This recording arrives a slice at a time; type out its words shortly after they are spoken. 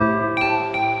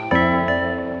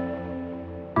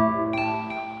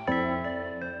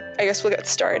I guess we'll get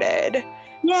started.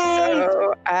 Yay!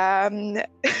 So,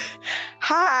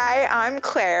 hi, I'm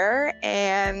Claire,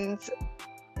 and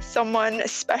someone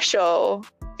special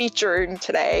featured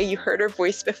today. You heard her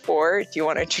voice before. Do you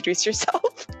want to introduce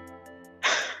yourself?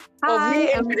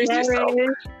 Hi, I'm Introduce Claire. yourself.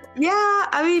 Yeah,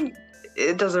 I mean,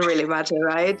 it doesn't really matter,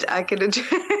 right? I can.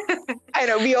 I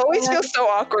know, we always feel so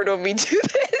awkward when we do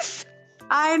this.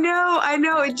 I know.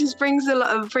 It just brings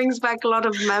back a lot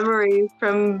of memories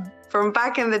from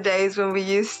back in the days when we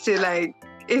used to like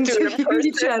interview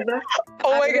each other.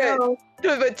 Oh my god!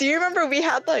 But do you remember we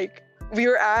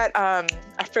were at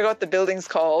I forgot what the building's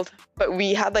called, but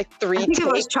we had like 3 I think it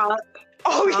was Charles.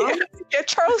 Oh yeah,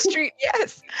 Charles Street.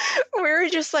 Yes, we were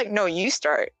just like, no, you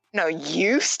start. No,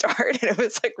 you start, and it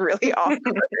was like really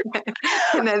awkward.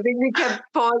 And I think we kept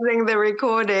pausing the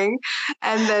recording,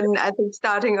 and then I think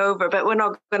starting over. But we're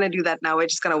not going to do that now. We're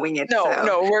just going to wing it. No,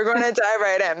 we're going to dive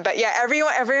right in. But yeah,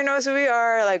 everyone knows who we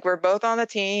are. Like, we're both on the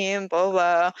team. Blah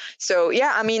blah. So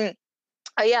yeah, I mean.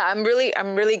 Yeah, I'm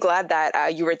really glad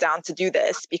that you were down to do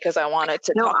this because I wanted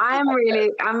to. No, I'm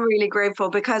really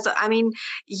grateful because I mean,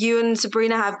 you and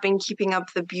Sabrina have been keeping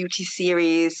up the beauty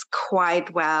series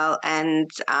quite well,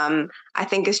 and I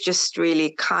think it's just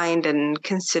really kind and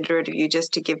considerate of you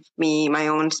just to give me my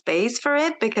own space for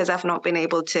it because I've not been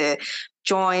able to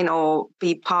join or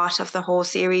be part of the whole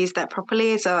series that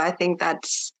properly. So I think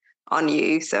that's on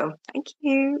you. So thank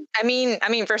you. I mean,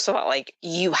 first of all, like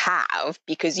you have,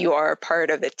 because you are part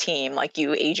of the team, like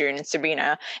you, Adrian, and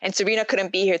Sabrina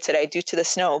couldn't be here today due to the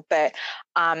snow. But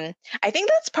I think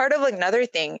that's part of like another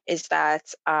thing is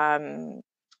that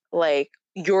like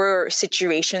your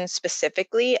situation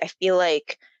specifically, I feel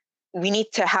like we need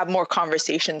to have more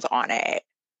conversations on it.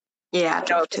 Yeah,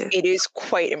 it is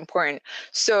quite important.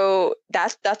 So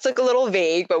that's like a little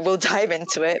vague, but we'll dive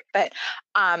into it. But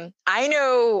I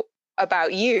know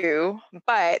about you,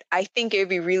 but I think it'd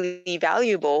be really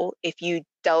valuable if you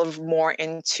delve more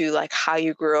into like how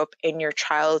you grew up in your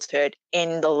childhood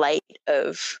in the light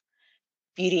of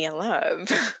beauty and love.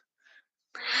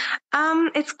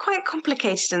 It's quite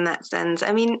complicated in that sense.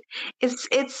 I mean,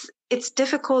 it's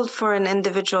difficult for an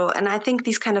individual, and I think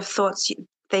these kind of thoughts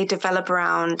they develop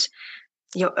around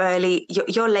your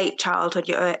late childhood,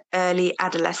 your early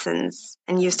adolescence,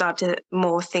 and you start to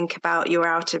more think about your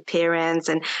outer appearance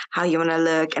and how you want to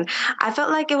look. And I felt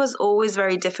like it was always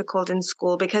very difficult in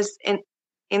school because in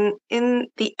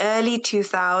the early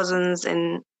 2000s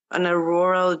in a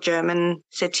rural German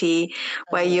city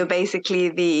where you're basically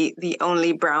the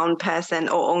only brown person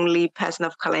or only person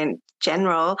of color in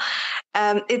general,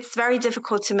 it's very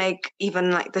difficult to make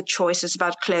even like the choices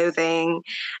about clothing.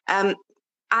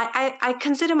 I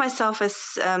consider myself as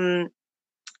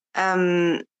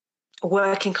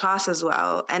working class as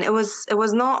well, and it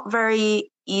was not very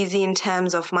easy in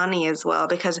terms of money as well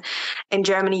because in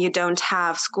Germany you don't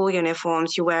have school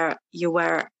uniforms. You wear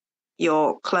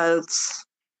your clothes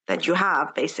that you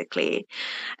have basically,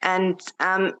 and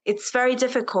it's very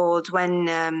difficult when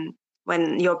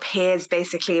your peers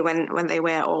basically when they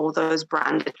wear all those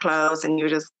branded clothes and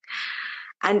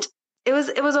it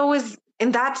was always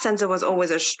in that sense, it was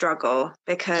always a struggle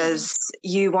because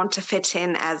you want to fit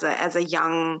in as a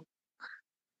young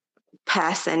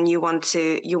person. You want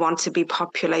to be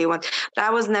popular. But I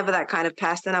was never that kind of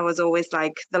person. I was always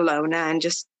like the loner and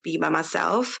just be by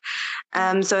myself.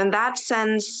 So in that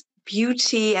sense,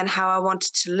 beauty and how I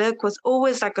wanted to look was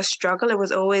always like a struggle. It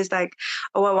was always like,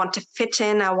 oh, I want to fit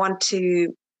in. I want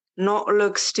to not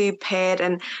look stupid.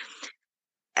 And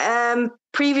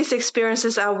previous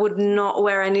experiences, I would not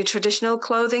wear any traditional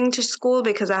clothing to school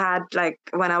because I had like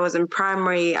when I was in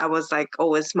primary, I was like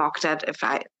always mocked at if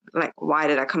I like why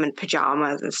did I come in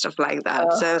pajamas and stuff like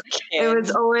that. So it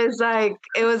was always like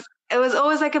it was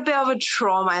always like a bit of a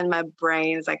trauma in my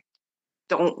brain. It's like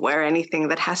don't wear anything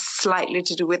that has slightly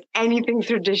to do with anything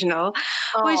traditional,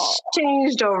 which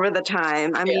changed over the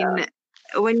time. I mean,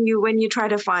 when you try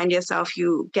to find yourself,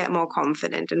 you get more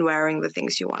confident in wearing the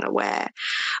things you want to wear.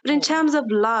 But in terms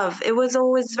of love, it was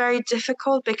always very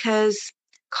difficult because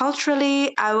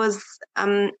culturally I was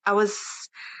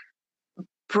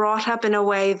brought up in a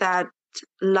way that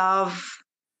love,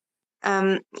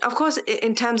 of course,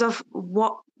 in terms of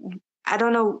what, I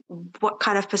don't know what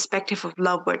kind of perspective of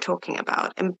love we're talking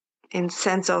about in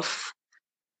sense of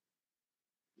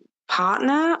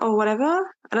partner or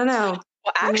whatever. I don't know.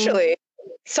 Well, actually,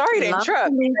 sorry to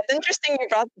interrupt. It's interesting you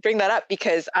bring that up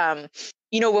because,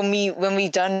 when we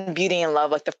done Beauty and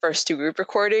Love, like the first 2 group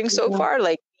recordings so far,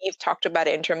 like we've talked about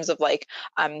it in terms of like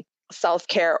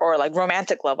self-care or like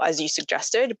romantic love, as you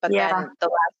suggested. But then the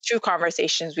last 2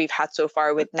 conversations we've had so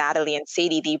far with Natalie and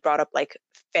Sadie, they brought up like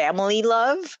family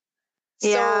love.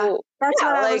 Yeah, So that's yeah,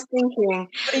 what I like was thinking.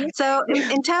 what do you So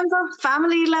think? in terms of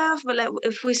family love, well,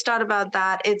 if we start about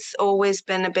that, it's always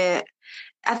been a bit,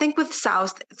 I think with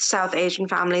South Asian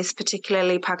families,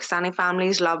 particularly Pakistani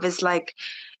families, love is like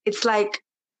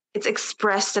it's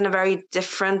expressed in a very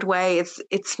different way.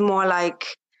 It's more like,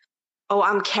 oh,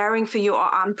 I'm caring for you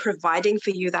or I'm providing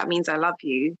for you. That means I love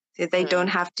you. They don't Mm,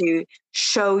 have to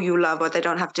show you love, or they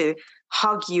don't have to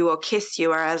hug you or kiss you.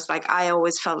 Whereas like I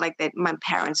always felt like that my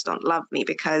parents don't love me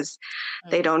because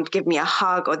they mm, don't give me a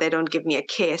hug or they don't give me a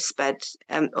kiss. But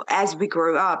as we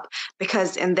grew up,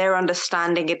 because in their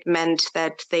understanding, it meant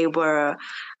that they were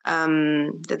I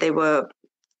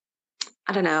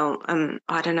don't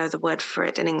know the word for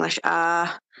it in English.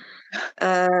 what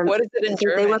is it in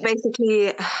They were German?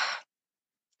 basically,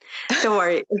 don't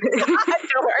worry.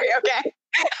 Don't worry, okay.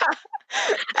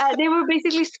 They were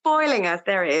basically spoiling us.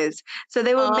 There it is. So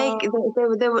they would make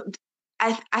Oh, they would.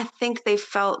 I think they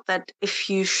felt that if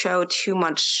you show too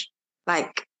much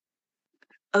like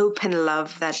open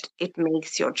love, that it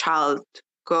makes your child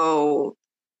go.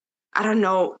 I don't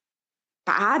know,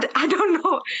 bad. I don't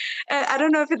know. I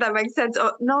don't know if that makes sense.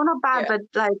 Or no, not bad, yeah. but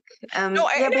like No,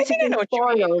 yeah, I think I basically know what you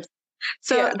mean. spoiled.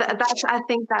 So Yeah. that's, I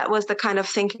think that was the kind of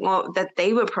thinking that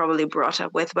they were probably brought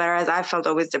up with, whereas I felt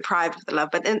always deprived of the love.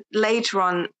 But then later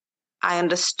on, I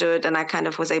understood, and I kind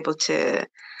of was able to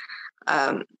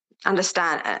um,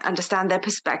 understand their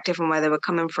perspective and where they were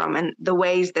coming from and the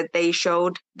ways that they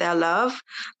showed their love.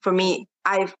 For Mm, me,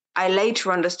 I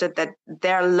later understood that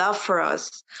their love for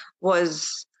us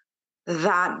was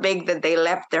that big that they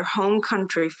left their home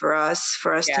country for us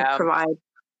to yeah.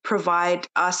 provide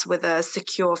us with a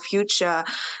secure future,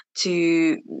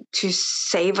 to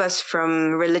save us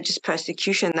from religious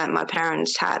persecution that my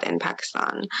parents had in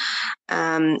Pakistan.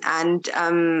 And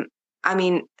I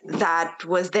mean, that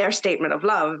was their statement of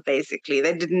love, basically.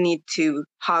 They didn't need to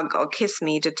hug or kiss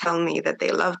me to tell me that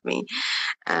they loved me.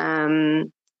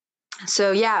 Um,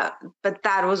 so yeah, but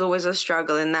that was always a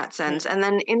struggle in that Mm, sense. And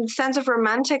then in the sense of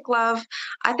romantic love,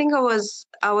 I think I was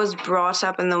brought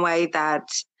up in the way that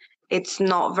it's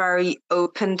not very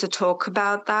open to talk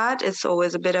about that. It's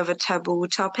always a bit of a taboo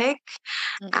topic.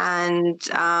 mm,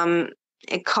 And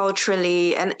it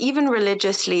culturally and even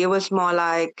religiously, it was more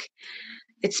like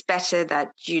it's better that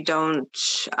you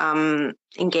don't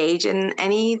engage in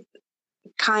any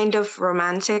kind of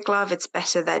romantic love. It's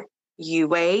better that you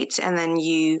wait and then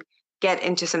you get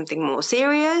into something more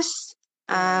serious,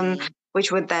 mm,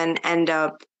 which would then end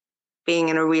up being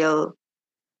in a real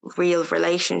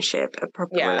relationship, a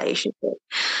proper yeah. relationship.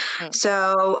 Mm,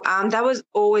 So that was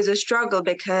always a struggle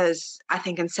because I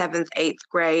think in seventh, eighth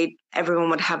grade, everyone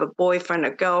would have a boyfriend,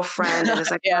 a girlfriend, and it's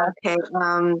like, yeah. well, okay,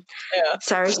 Yeah.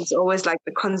 Sarah is always like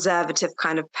the conservative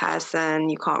kind of person.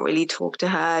 You can't really talk to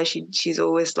her. She's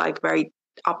always like very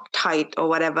uptight or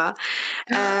whatever.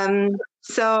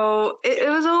 So it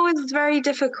was always very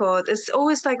difficult. It's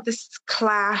always like this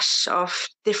clash of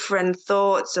different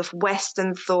thoughts, of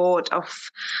Western thought, of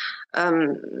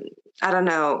um, I don't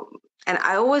know. And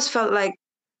I always felt like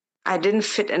I didn't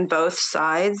fit in both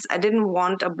sides. I didn't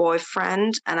want a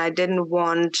boyfriend, and I didn't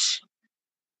want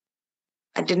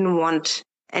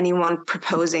anyone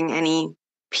proposing any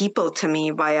people to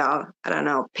me via, I don't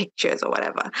know, pictures or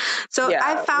whatever. So I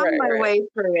Yeah. found Right. my Right. way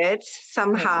through it Mm.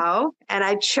 somehow, and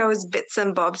I chose bits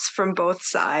and bobs from both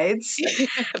sides. Bits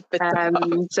and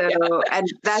bobs. So, Yeah. and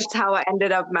that's how I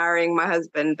ended up marrying my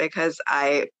husband, because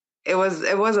it was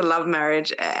a love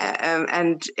marriage,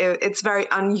 and it's very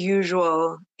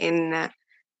unusual in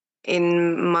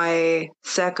my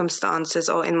circumstances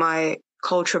or in my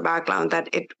cultural background that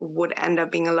it would end up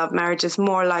being a love marriage. Is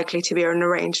more likely to be an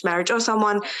arranged marriage or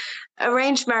someone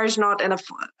arranged marriage. Not in a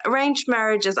arranged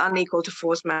marriage is unequal to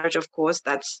forced marriage, of course.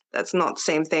 That's not the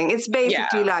same thing. It's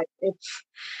basically Yeah. like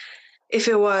if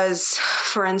it was,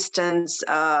 for instance,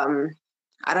 I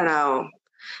don't know,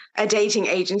 a dating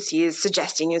agency is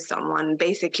suggesting you someone.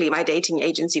 Basically, my dating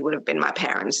agency would have been my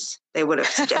parents. They would have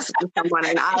suggested me someone,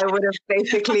 and I would have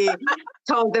basically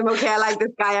told them, okay, I like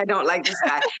this guy, I don't like this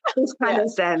guy. This kind Yeah.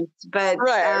 of sense. But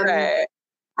Right. Right.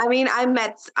 I mean, I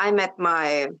met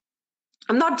my.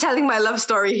 I'm not telling my love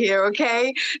story here,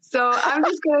 okay? So I'm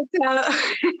just going to tell.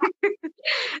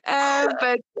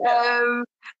 But Yeah.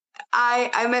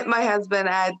 I met my husband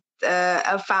at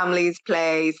a family's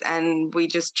place, and we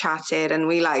just chatted and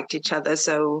we liked each other.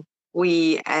 So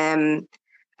we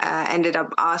ended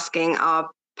up asking our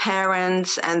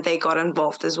parents, and they got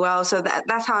involved as well. So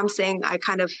that's how I'm saying I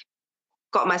kind of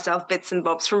got myself bits and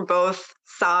bobs from both Mm.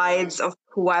 sides of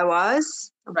who I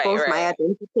was, of Right. both my Right.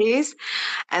 identities.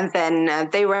 And then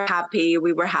they were happy,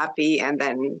 we were happy, and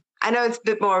then I know it's a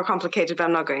bit more complicated, but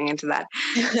I'm not going into that.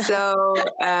 So,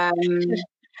 yeah,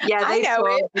 I they know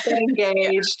talked, it. we got Yeah.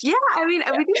 engaged. Yeah, I mean,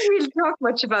 we didn't really talk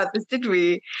much about this, did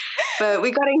we? But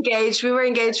we got engaged. We were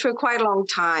engaged for quite a long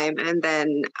time. And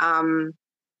then,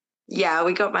 yeah,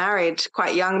 we got married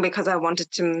quite young because I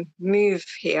wanted to move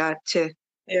here to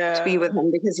be with Yeah.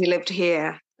 him because he lived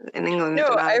here in England No,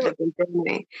 and I lived in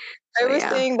Germany. I So, was yeah.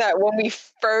 saying that when we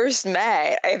first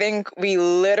met, I think we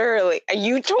literally,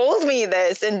 you told me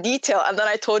this in detail, and then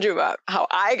I told you about how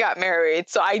I got married.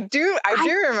 So I do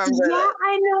remember Yeah, that.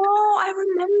 I know. I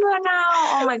remember now.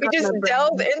 Oh my We God, just my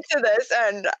delved brain. into this,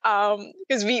 and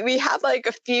because we had like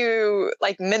a few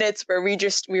like minutes where we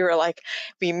were like,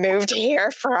 we moved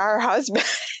here for our husbands.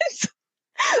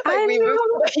 Like I we moved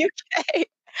know. to the UK,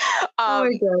 Oh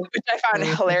my God. which I found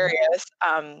hilarious.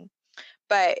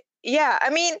 But yeah, I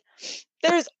mean,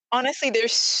 there's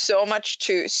so much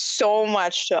to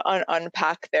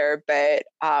unpack there, but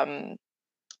I'm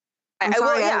I will,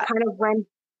 sorry. yeah.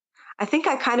 I think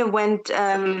I kind of went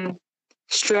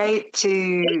straight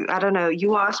to, I don't know.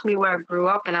 You asked me where I grew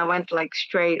up, and I went like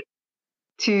straight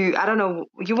to, I don't know.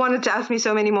 You wanted to ask me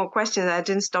so many more questions. I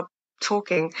didn't stop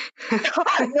talking.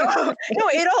 No,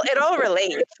 it all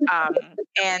relates.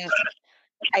 And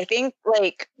I think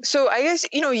like, so I guess,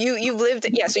 you've lived,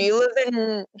 yeah, so you live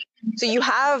in, so you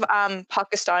have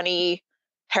Pakistani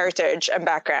heritage and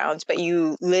backgrounds, but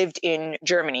you lived in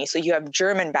Germany, so you have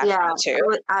German Yeah, background too.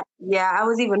 yeah, I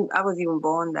was even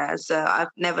born there, so I've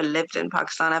never lived in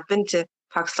Pakistan. I've been to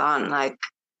Pakistan like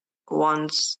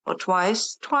once or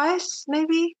twice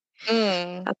maybe.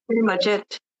 Mm. That's pretty much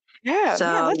it. Yeah, man, So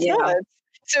that's yeah, nuts.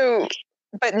 So,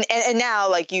 but and now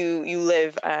like you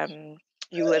live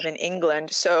in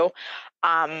England. So,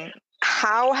 um,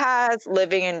 how has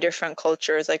living in different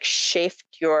cultures like shaped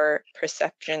your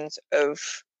perceptions of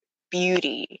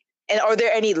beauty? And are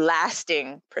there any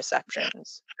lasting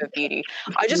perceptions of beauty?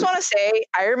 I just want to say,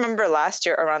 I remember last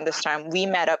year around this time we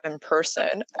met up in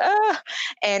person,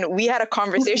 and we had a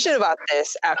conversation about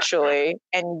this actually.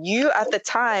 And you at the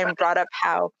time brought up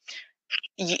how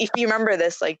if you remember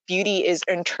this, like beauty is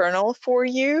internal for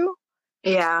you.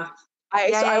 yeah, So I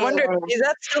yeah, wondered, yeah. is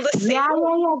that still the same?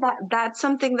 Yeah. That's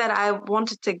something that I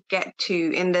wanted to get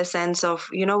to in the sense of,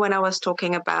 when I was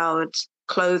talking about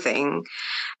clothing,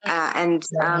 and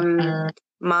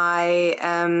my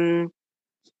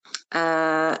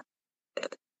uh,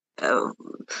 uh,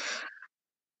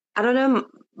 I don't know,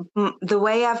 the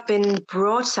way I've been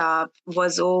brought up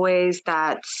was always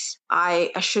that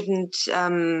I shouldn't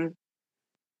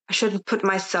put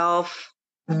myself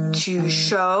to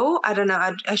show. I don't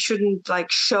know. I shouldn't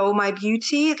like show my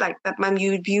beauty, like that my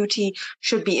beauty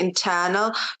should be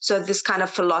internal. So this kind of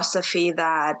philosophy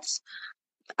that,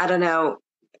 I don't know.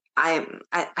 I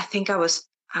think I was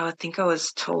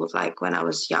told like when I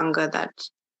was younger that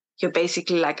you're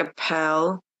basically like a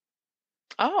pearl.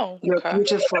 Oh, You're okay.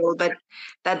 beautiful, but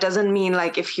that doesn't mean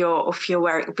like if you're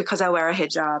wearing, because I wear a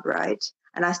hijab, right?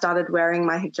 And I started wearing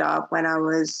my hijab when I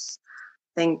was,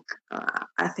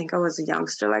 I think I was a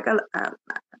youngster, like a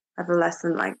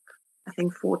adolescent, like I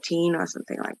think 14 or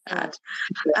something like Mm.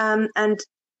 that. And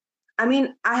I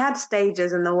mean, I had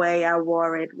stages, and the way I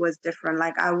wore it was different.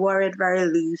 Like I wore it very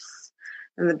loose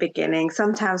in the beginning.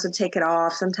 Sometimes I'd take it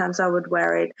off. Sometimes I would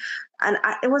wear it, and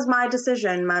it was my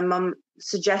decision. My mum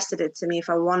suggested it to me if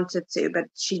I wanted to, but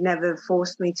she never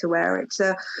forced me to wear it.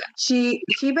 So she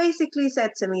basically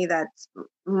said to me that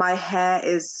my hair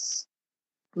is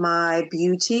my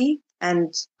beauty,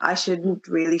 and I shouldn't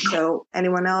really show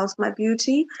anyone else my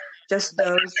beauty, just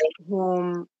those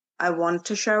whom I want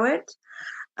to show it.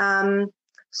 Um,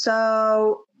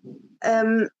 so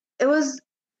um, it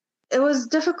was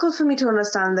difficult for me to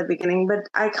understand in the beginning, but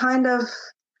I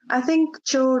think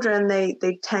children they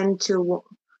tend to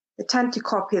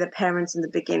copy the parents in the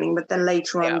beginning, but then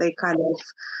later on Yeah. they kind of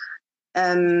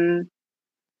um,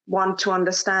 want to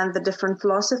understand the different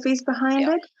philosophies behind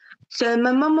Yeah. it. So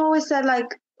my mom always said like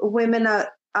women are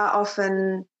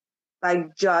often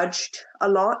like judged a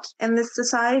lot in this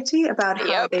society about how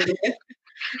Yep. they look,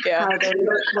 Yeah.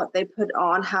 what they put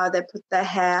on, how they put their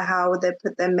hair, how they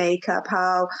put their makeup,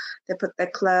 how they put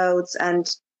their clothes, and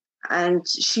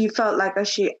she felt like I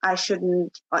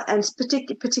shouldn't, and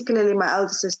particularly my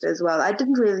elder sister as well. I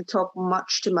didn't really talk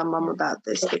much to my mom about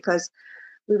this because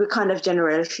we were kind of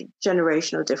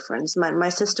generational difference. My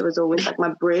sister was always like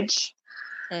my bridge,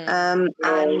 Mm.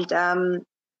 and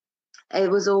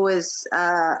it was always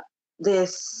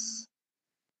this.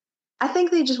 I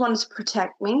think they just wanted to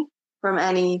protect me from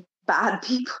any bad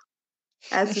people,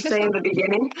 as to say in the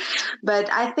beginning.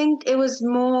 But I think it was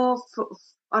more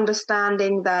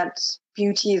understanding that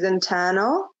beauty is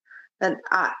internal,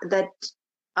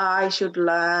 I should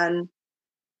learn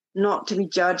not to be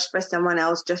judged by someone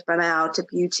else just by my outer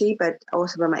beauty, but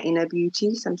also by my inner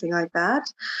beauty, something like that.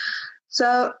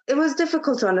 So it was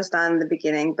difficult to understand in the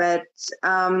beginning, but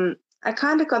I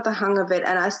kind of got the hang of it.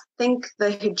 And I think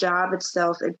the hijab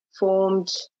itself, it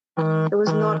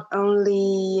was not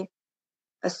only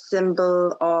a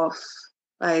symbol of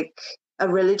like a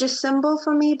religious symbol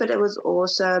for me, but it was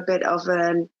also a bit of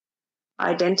an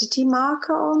identity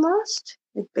marker almost.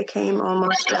 It became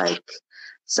almost like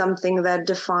something that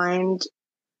defined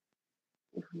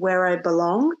where I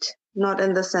belonged, not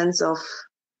in the sense of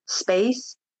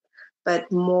space,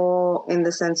 but more in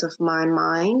the sense of my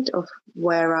mind, of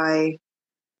where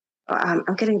I'm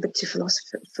getting a bit too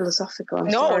philosophical.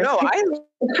 I'm sorry. No, I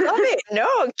love it.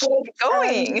 No, keep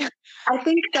going. I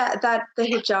think that the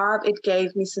hijab, it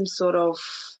gave me some sort of,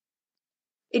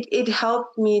 it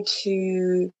helped me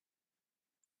to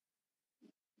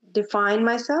define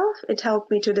myself. It helped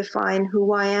me to define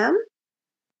who I am.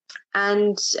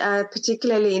 And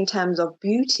particularly in terms of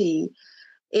beauty,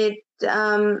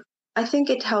 I think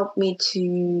it helped me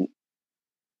to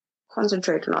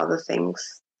concentrate on other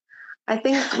things. I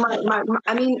think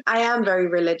I mean, I am very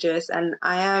religious, and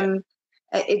I am,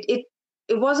 it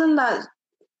wasn't that,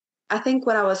 I think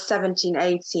when I was 17,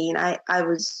 18, I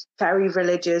was very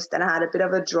religious, then I had a bit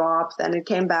of a drop, then it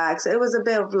came back. So it was a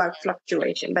bit of like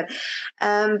fluctuation, but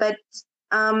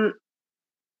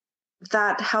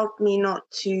that helped me not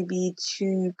to be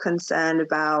too concerned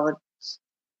about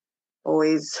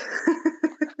boys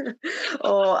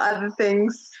or other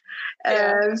things. But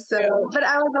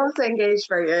I was also engaged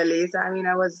very early. So I mean,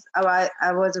 I was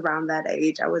around that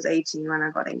age. I was 18 when I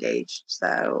got engaged.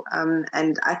 So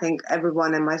and I think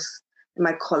everyone in my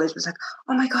college was like,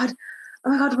 oh my god,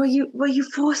 were you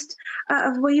forced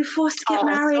to get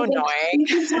married? So annoying.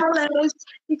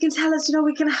 You can tell us,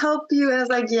 we can help you. And I was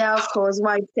like, yeah, of course,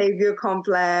 white savior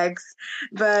complex.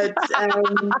 But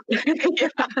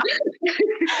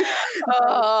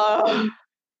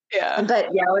but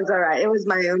yeah, it was all right. It was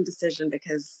my own decision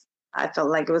because I felt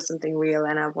like it was something real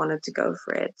and I wanted to go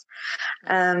for it.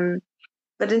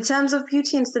 But in terms of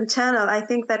beauty internal, I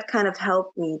think that kind of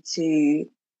helped me to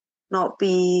not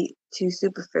be too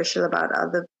superficial about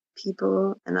other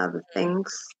people and other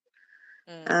things.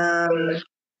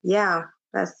 Yeah,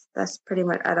 that's pretty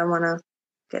much. I don't want to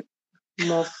get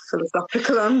more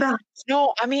philosophical on that.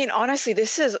 No, I mean, honestly,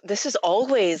 this is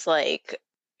always like,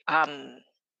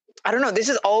 I don't know, this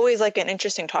is always like an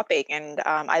interesting topic, and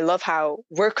I love how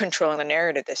we're controlling the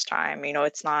narrative this time.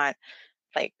 It's not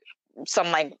like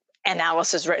some like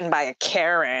analysis written by a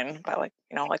Karen, by like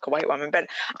like a white woman, but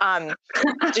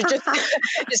just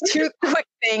two quick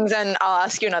things, and I'll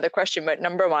ask you another question. But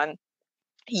number one,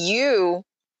 you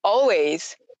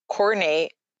always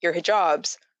coordinate your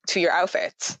hijabs to your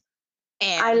outfits,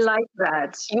 and I like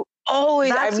that. You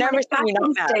always, I've never seen you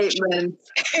not match. Statement.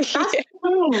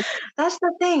 That's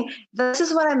the thing. This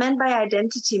is what I meant by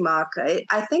identity marker.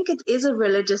 I think it is a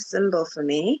religious symbol for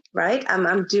me, right?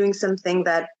 I'm doing something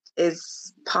that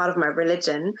is part of my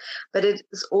religion, but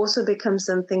it's also become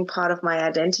something part of my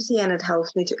identity, and it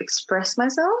helps me to express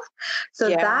myself. So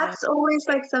that's always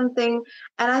like something.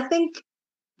 And I think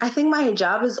my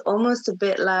hijab is almost a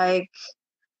bit like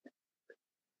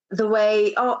the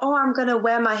way, I'm going to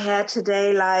wear my hair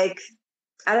today, like,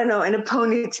 I don't know, in a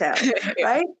ponytail,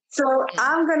 right? So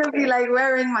I'm going to be like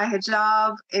wearing my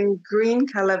hijab in green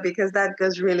color because that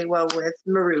goes really well with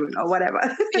maroon or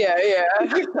whatever. Yeah.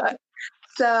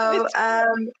 So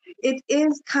it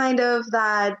is kind of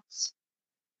that,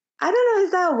 I don't know,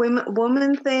 is that a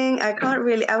woman thing? I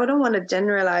don't want to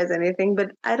generalize anything,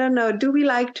 but I don't know. Do we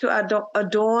like to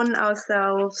adorn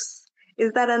ourselves?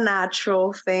 Is that a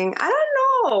natural thing? I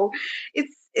don't know.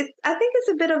 I think it's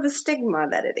a bit of a stigma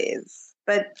that it is,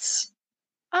 but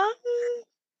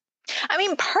I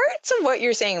mean, parts of what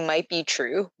you're saying might be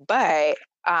true, but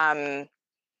I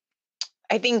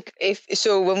think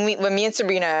when me and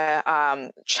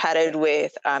Sabrina chatted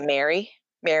with Mary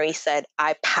said,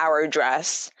 I power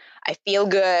dress, I feel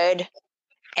good,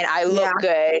 and I look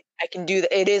good. I can do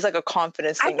that. It is like a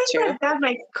confidence thing too. I think that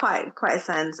makes quite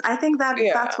sense. I think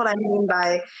that's what I mean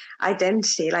by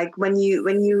identity. Like when you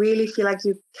really feel like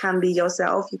you can be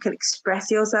yourself, you can express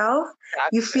yourself.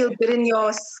 Exactly. You feel good in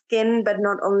your skin, but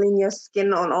not only in your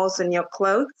skin, and also in your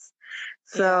clothes.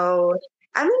 So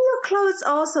I mean, your clothes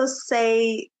also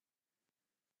say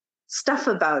stuff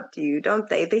about you, don't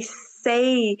they? They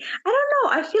say, I don't know,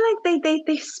 I feel like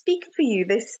they speak for you.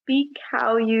 They speak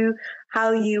how you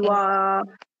are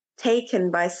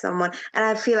taken by someone, and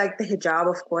I feel like the hijab,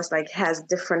 of course, like has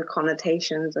different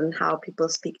connotations and how people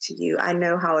speak to you. I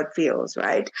know how it feels,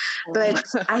 right? But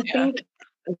I Yeah. think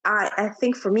I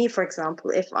think for me, for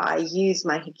example, if I use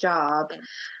my hijab,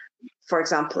 for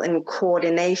example, in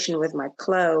coordination with my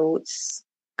clothes,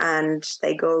 and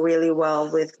they go really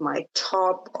well with my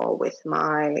top or with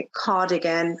my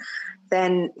cardigan,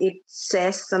 then it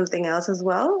says something else as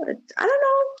well. I don't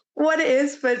know what it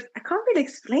is, but I can't really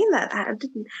explain that. I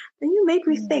didn't. Then you made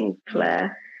me think,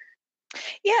 Claire.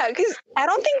 Yeah, because I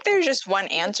don't think there's just one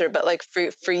answer, but like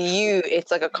for you,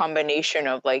 it's like a combination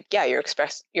of like, yeah, you're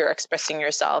expressing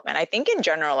yourself. And I think in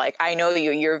general, like I know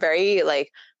you're very like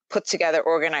put together,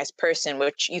 organized person,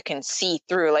 which you can see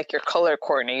through like your color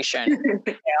coordination,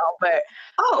 but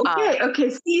Oh, okay.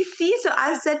 See. So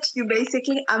I said to you,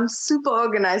 basically, I'm super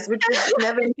organized, which was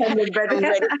never intended, but I'm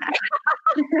ready.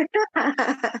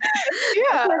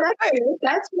 Yeah. okay, that's good.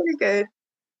 That's really good.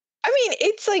 I mean,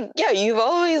 it's like, yeah, you've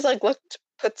always like looked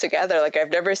put together. Like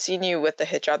I've never seen you with a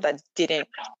hijab that didn't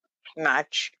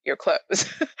match your clothes.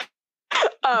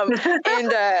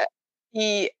 And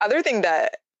the other thing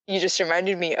that you just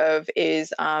reminded me of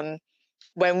is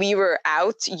when we were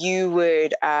out, you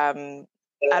would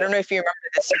I don't know if you remember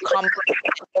this, you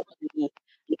complimented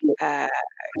the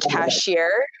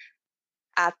cashier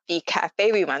at the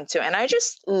cafe we went to, and I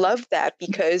just loved that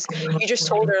because you just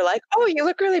told her like, "Oh, you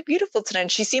look really beautiful tonight."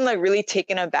 And she seemed like really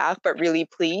taken aback but really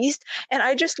pleased, and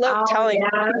I just love Oh, telling yeah.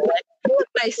 people like, "You look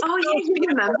nice." Oh, You yeah, look you beautiful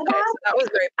remember today." that? So that was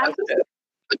very I positive.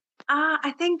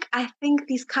 I think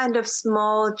these kind of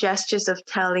small gestures of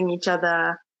telling each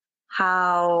other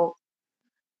how,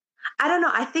 I don't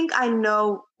know. I think I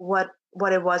know what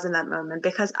it was in that moment,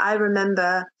 because I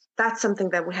remember that's something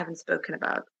that we haven't spoken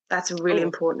about. That's really Oh,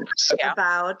 important, yeah.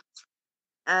 about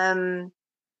um,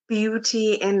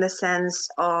 beauty in the sense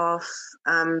of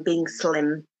being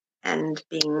slim and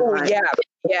being Oh, like. yeah.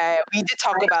 Yeah, we did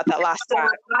talk about that last So time.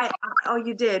 oh,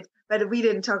 you did, but we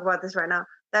didn't talk about this right now.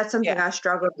 That's something Yeah. I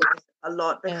struggled with a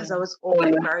lot, because I Mm, was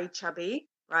always very chubby,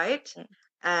 right? mm,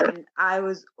 And I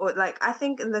was like, I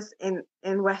think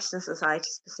in Western society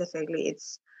specifically,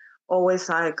 it's always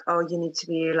like, oh, you need to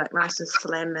be like nice and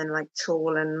slim and like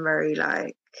tall and very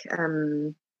like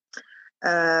um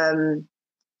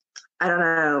I don't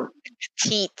know.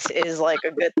 petite is like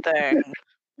a good thing.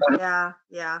 Yeah.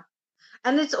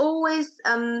 And it's always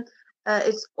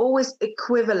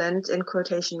equivalent in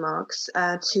quotation marks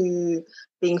to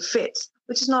being fit,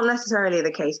 which is not necessarily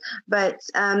the case. But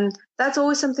that's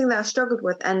always something that I struggled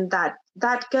with. And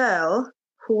that girl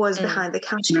who was Mm, behind the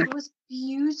counter, she was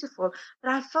beautiful.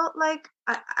 But I felt like,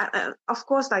 of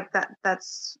course, like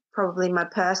that's probably my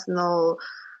personal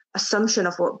assumption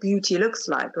of what beauty looks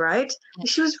like, right? mm. And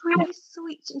she was really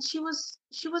sweet, and she was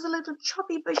a little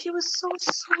chubby, but she was so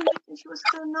sweet, and she was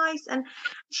so nice, and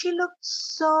she looked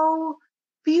so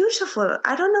beautiful.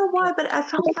 I don't know why, but I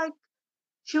felt like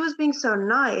she was being so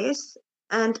nice,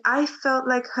 and I felt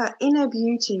like her inner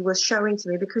beauty was showing to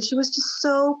me, because she was just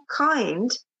so kind,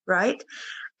 right?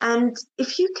 And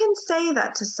if you can say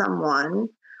that to someone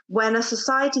when a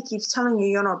society keeps telling you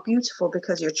you're not beautiful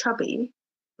because you're chubby,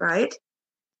 right?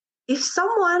 If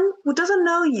someone who doesn't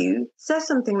know you says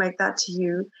something like that to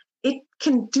you, it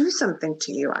can do something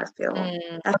to you. I feel.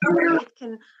 Mm. I feel like it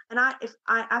can, and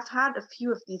I've had a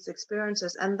few of these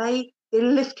experiences, and they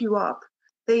lift you up.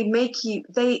 They make you.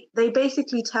 They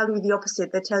basically tell you the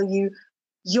opposite. They tell you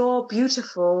you're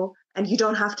beautiful, and you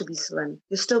don't have to be slim.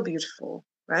 You're still beautiful,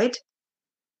 right?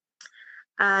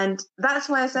 And that's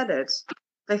why I said it,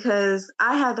 because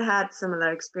I had had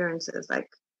similar experiences, like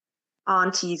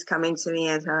aunties coming to me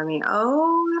and telling me,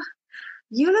 "Oh,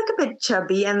 you look a bit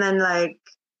chubby," and then like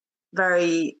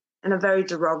very in a very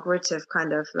derogative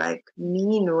kind of like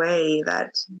mean way,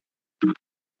 that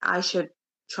I should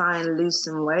try and lose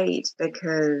some weight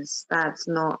because that's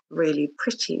not really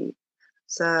pretty.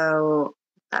 So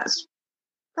that's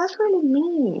that's really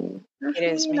mean. That's It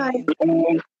is really like,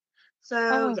 mean. so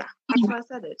Oh, yeah, that's why I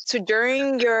said it. so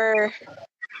during your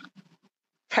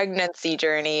pregnancy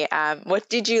journey, what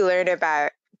did you learn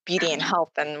about beauty and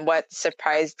health, and what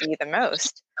surprised you the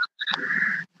most?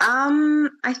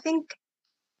 I think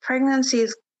pregnancy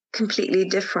is completely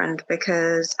different,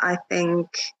 because I think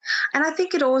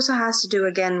it also has to do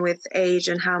again with age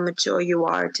and how mature you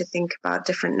are to think about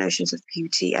different notions of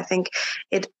beauty. I think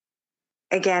it,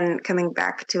 again, coming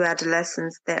back to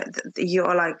adolescence, that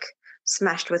you're like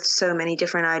smashed with so many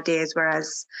different ideas,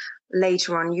 whereas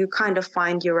later on you kind of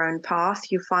find your own path.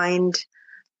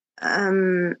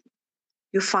 Um,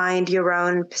 you find your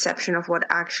own perception of what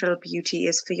actual beauty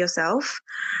is for yourself.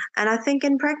 And I think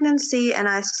in pregnancy, and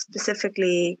I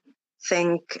specifically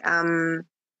think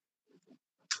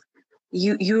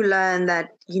you learn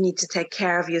that you need to take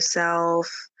care of yourself,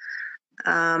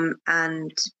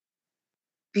 and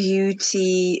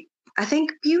beauty. I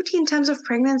think beauty in terms of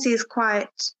pregnancy is quite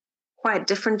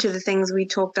different to the things we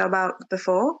talked about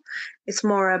before. It's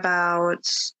more about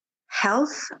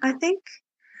health, I think,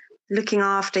 looking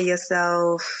after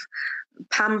yourself,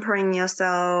 pampering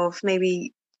yourself,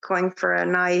 maybe going for a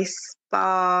nice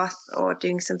bath or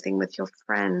doing something with your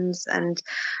friends. And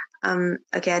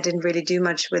okay, I didn't really do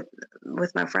much with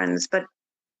my friends, but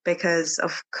because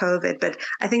of COVID. But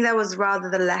I think that was rather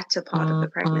the latter part of the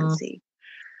pregnancy.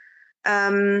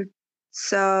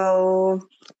 So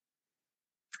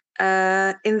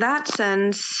in that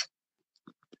sense,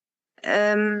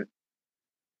 I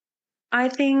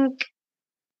think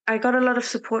I got a lot of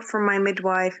support from my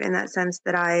midwife in that sense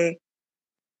that I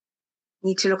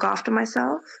need to look after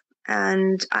myself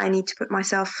and I need to put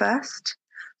myself first.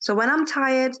 So when I'm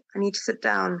tired, I need to sit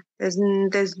down. There's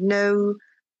no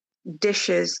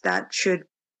dishes that should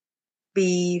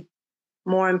be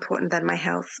more important than my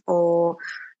health, or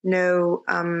no.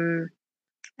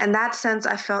 In that sense,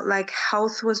 I felt like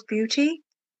health was beauty,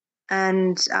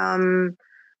 and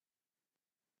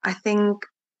I think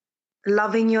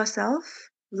loving yourself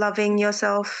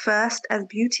first as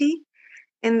beauty,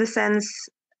 in the sense,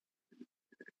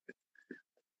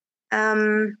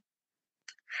 yeah,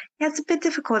 it's a bit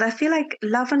difficult. I feel like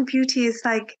love and beauty is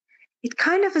like, it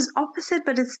kind of is opposite,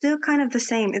 but it's still kind of the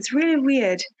same. It's really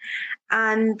weird.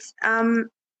 And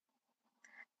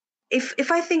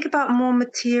if I think about more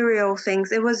material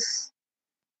things,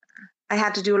 I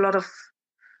had to do a lot of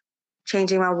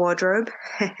changing my wardrobe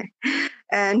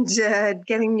and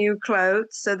getting new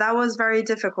clothes. So that was very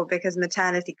difficult because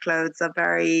maternity clothes are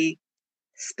very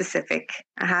specific.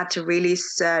 I had to really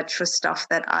search for stuff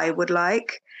that I would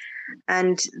like.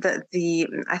 And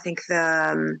I think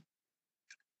I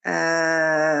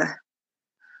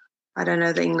don't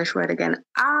know the English word again.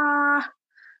 I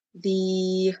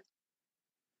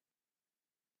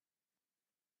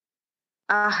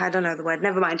don't know the word.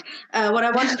 Never mind. What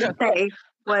I wanted to say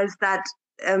was that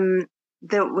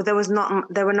there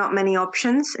were not many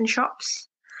options in shops.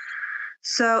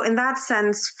 So in that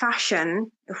sense,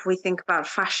 fashion, if we think about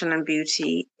fashion and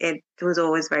beauty, it was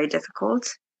always very difficult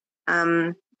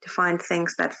to find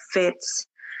things that fit.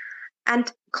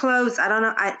 And clothes, I don't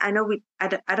know. I know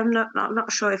I'm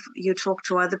not sure if you talk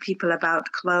to other people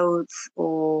about clothes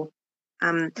or.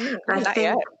 I think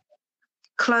yet.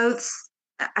 Clothes.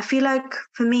 I feel like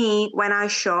for me, when I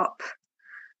shop,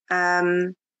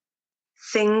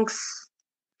 things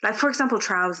like, for example,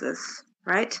 trousers,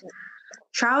 right?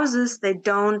 Trousers, they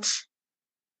don't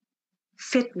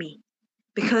fit me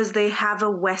because they have a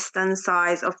Western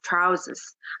size of trousers.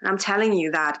 And I'm telling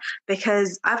you that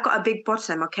because I've got a big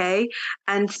bottom, okay?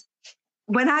 And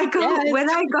when I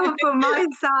go for my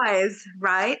size,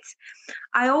 right,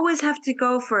 I always have to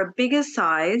go for a bigger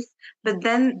size, but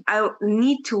then I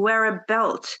need to wear a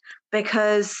belt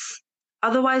because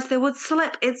otherwise they would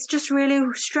slip. It's just really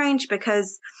strange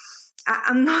because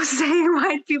I'm not saying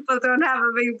white people don't have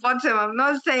a big bottom. I'm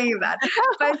not saying that.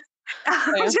 But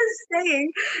I'm just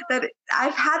saying that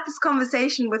I've had this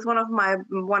conversation with one of my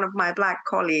Black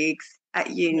colleagues at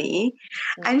uni,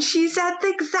 and she said the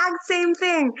exact same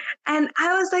thing. And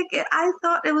I was like, I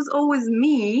thought it was always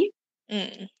me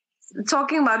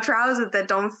talking about trousers that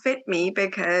don't fit me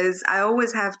because I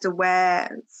always have to wear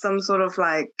some sort of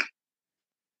like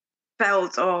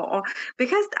belt or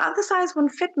because the other size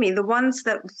wouldn't fit me. The ones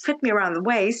that fit me around the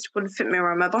waist wouldn't fit me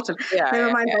around my bottom.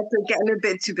 Never mind, that's getting a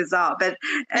bit too bizarre. But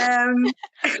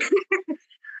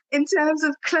in terms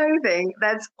of clothing,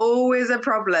 that's always a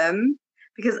problem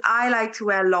because I like to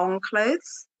wear long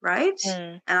clothes, right?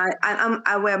 And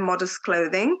I wear modest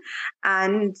clothing.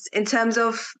 And in terms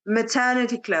of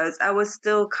maternity clothes, I would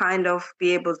still kind of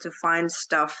be able to find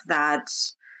stuff that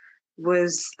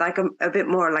was like a bit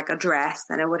more like a dress,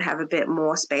 and it would have a bit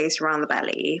more space around the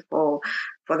belly for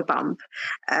the bump.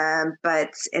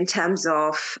 But in terms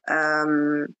of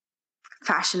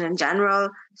fashion in general,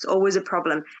 it's always a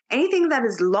problem. Anything that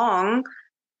is long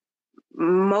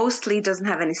mostly doesn't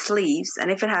have any sleeves, and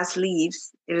if it has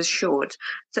sleeves, it is short.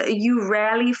 So you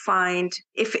rarely find,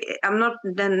 I'm not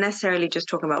necessarily just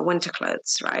talking about winter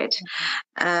clothes, right?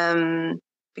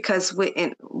 Because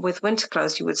with winter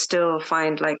clothes, you would still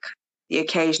find like the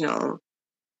occasional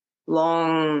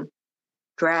long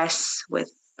dress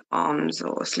with arms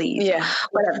or sleeves,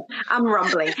 whatever. I'm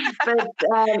rumbling, but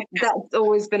that's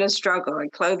always been a struggle. And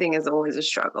clothing is always a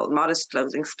struggle. Modest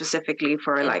clothing specifically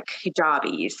for like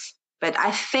hijabis. But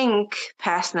I think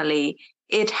personally,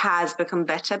 it has become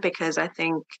better because I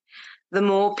think the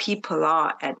more people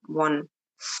are at one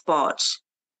spot,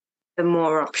 the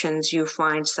more options you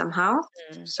find somehow.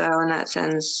 So in that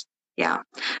sense, yeah.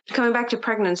 Coming back to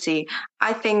pregnancy,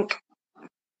 I think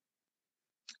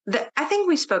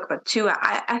we spoke about two.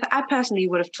 I personally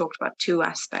would have talked about two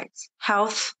aspects: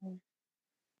 health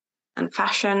and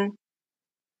fashion.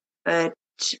 But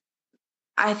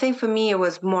I think for me, it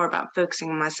was more about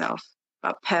focusing on myself,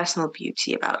 about personal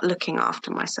beauty, about looking after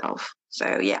myself.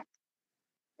 So yeah.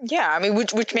 Yeah, I mean,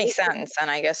 which makes sense. And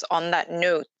I guess on that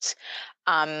note,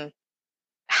 um,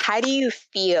 how do you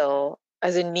feel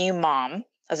as a new mom,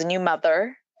 as a new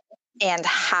mother, and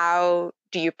how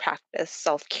do you practice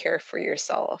self-care for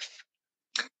yourself?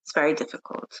 It's very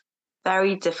difficult.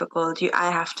 Very difficult.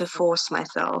 I have to force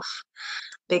myself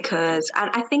because, and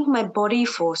I think my body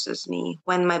forces me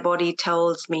when my body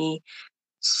tells me,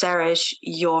 Serish,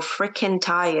 you're freaking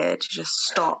tired, just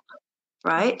stop.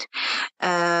 Right.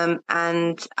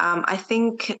 I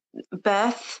think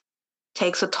birth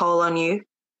takes a toll on you.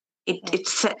 It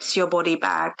sets your body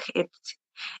back.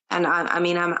 I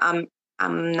mean, I'm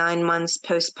 9 months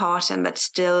postpartum, but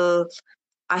still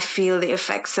I feel the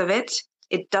effects of it.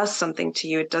 It does something to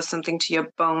you. It does something to your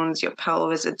bones, your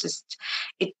pelvis.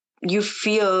 You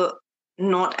feel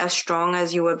not as strong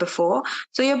as you were before.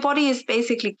 So your body is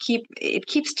basically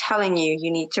keeps telling you,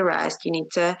 you need to rest, you need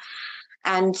to,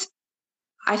 and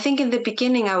I think in the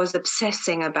beginning I was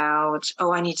obsessing about,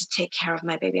 oh, I need to take care of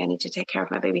my baby. I need to take care of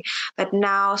my baby. But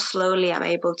now slowly I'm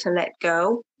able to let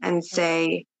go and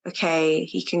say, okay,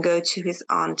 he can go to his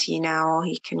auntie now.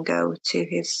 He can go to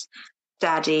his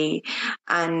daddy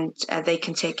and they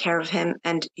can take care of him.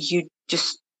 And you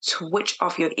just switch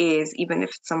off your ears, even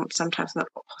if it's sometimes not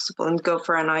possible, and go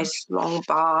for a nice long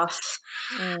bath.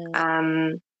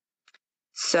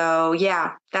 So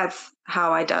yeah, that's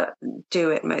how I do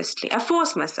it mostly. I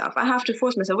force myself. I have to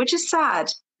force myself, which is sad.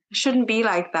 I shouldn't be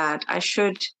like that. I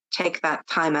should take that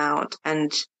time out.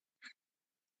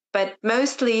 But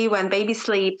mostly when baby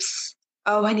sleeps,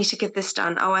 oh, I need to get this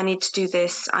done. Oh, I need to do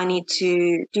this. I need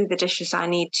to do the dishes. I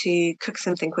need to cook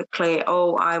something quickly.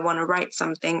 Oh, I want to write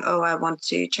something. Oh, I want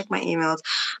to check my emails,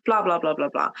 blah, blah, blah, blah,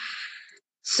 blah.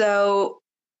 So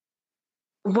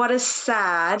what is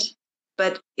sad,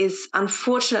 but is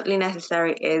unfortunately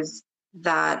necessary, is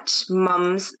that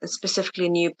mums, specifically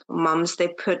new mums, they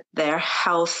put their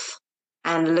health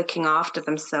and looking after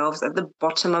themselves at the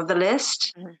bottom of the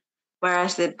list,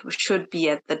 whereas it should be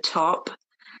at the top.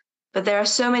 But there are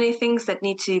so many things that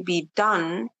need to be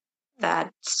done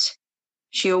that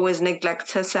she always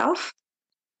neglects herself.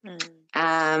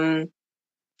 I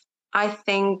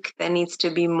think there needs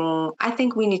to be more. I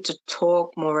think we need to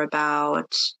talk more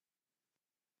about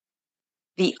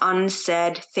the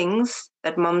unsaid things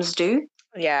that mums do.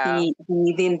 Yeah.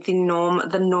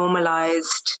 The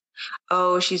normalized,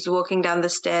 oh, she's walking down the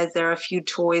stairs, there are a few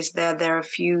toys there are a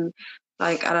few,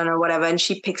 like, I don't know, whatever, and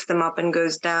she picks them up and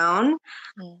goes down.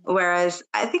 Whereas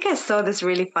I think I saw this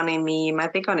really funny meme, I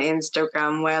think on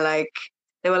Instagram, where like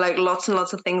there were like lots and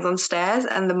lots of things on stairs,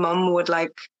 and the mom would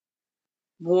like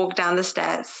walk down the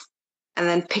stairs and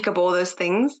then pick up all those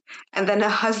things. And then her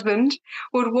husband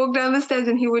would walk down the stairs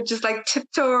and he would just like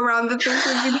tiptoe around the things.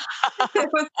 It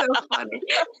was so funny.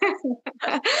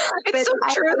 It's so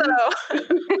true though.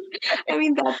 I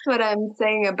mean, that's what I'm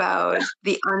saying about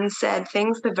the unsaid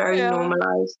things, the very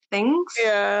normalized things.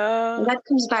 Yeah. And that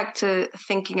comes back to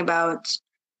thinking about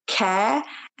care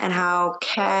and how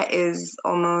care is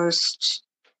almost,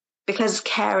 because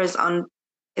care is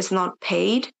not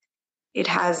paid. It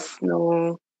has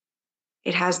no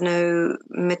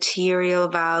material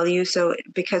value. So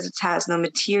because it has no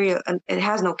material and it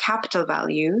has no capital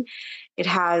value, it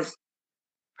has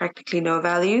practically no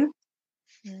value.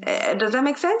 Does that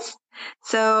make sense?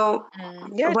 So I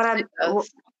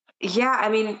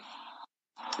mean,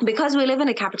 because we live in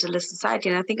a capitalist society,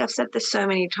 and I think I've said this so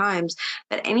many times,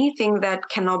 that anything that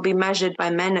cannot be measured by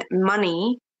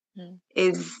money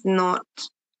is not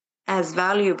as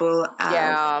valuable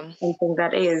as something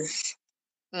that is.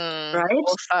 Right?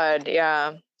 Well said,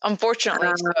 yeah.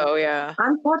 Unfortunately so, yeah.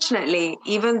 Unfortunately,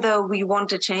 even though we want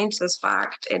to change this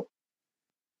fact,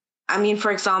 I mean,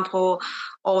 for example,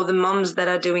 all the mums that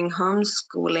are doing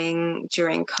homeschooling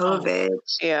during COVID,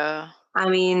 I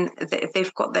mean,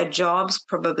 they've got their jobs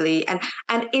probably, and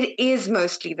it is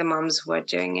mostly the mums who are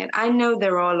doing it. I know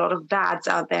there are a lot of dads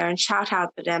out there, and shout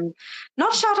out to them.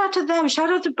 Not shout out to them, shout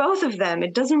out to both of them.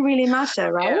 It doesn't really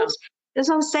matter, right? That's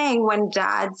what I'm saying. When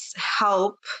dads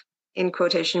help in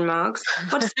quotation marks.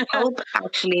 What does hope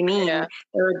actually mean? Yeah.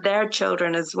 They're their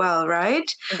children as well, right?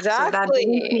 So that doesn't Exactly.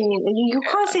 mean you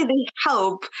can't say they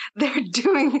help. They're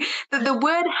doing the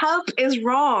word help is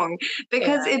wrong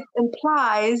because Yeah. it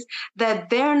implies that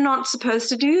they're not supposed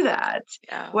to do that,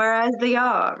 Yeah. whereas they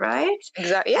are, right?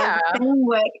 Exactly. And Yeah. the same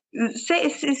way,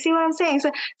 see what I'm saying?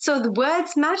 So the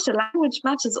words matter, language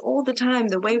matters all the time,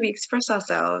 the way we express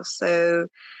ourselves. So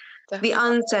the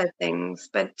Definitely. unsaid things.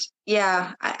 But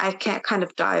yeah, I can't kind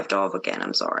of dived off again.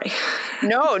 I'm sorry.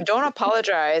 No, don't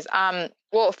apologize.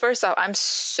 Well, first off, I'm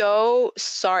so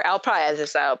sorry. I'll probably edit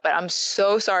this out, but I'm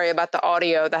so sorry about the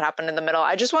audio that happened in the middle.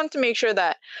 I just wanted to make sure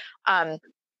that um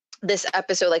this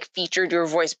episode like featured your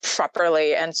voice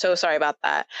properly, and so sorry about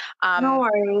that. No Um,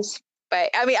 worries. but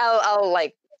I mean, I'll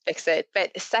like fix it.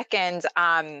 But second,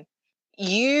 I've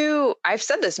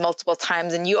said this multiple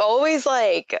times, and you always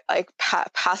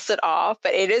pass it off,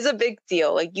 but it is a big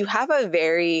deal. Like you have a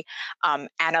very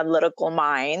analytical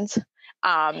mind.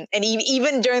 And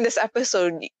even during this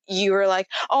episode, you were like,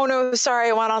 "Oh no, sorry,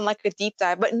 I went on like a deep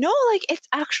dive." But no, like it's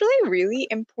actually really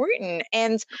important,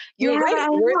 and you're Yeah, but right. I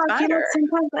know, Words I feel like matter.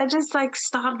 sometimes I just like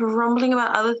start rumbling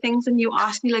about other things and you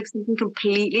ask me like something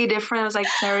completely different. I was like,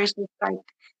 Sarah, just like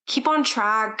keep on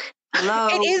track. It Hello.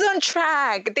 is on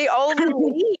track. They all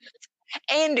relate.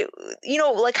 And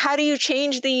like how do you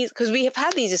change these, because we have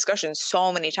had these discussions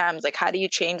so many times, like how do you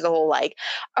change the whole like,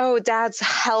 oh, dad's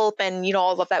help and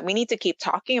all of that. We need to keep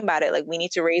talking about it, like we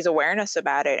need to raise awareness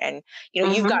about it. And you've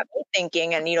Mm-hmm. got me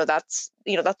thinking, and that's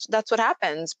what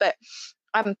happens. But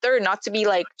third, not to be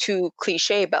like too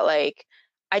cliche, but like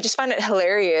I just find it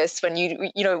hilarious when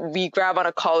we grab on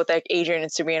a call with like Adrian and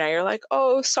Sabrina. You're like,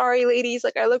 oh, sorry, ladies,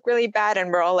 like I look really bad,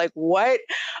 and we're all like, what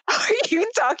are you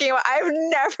talking about? I've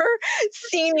never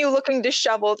seen you looking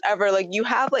disheveled ever. Like you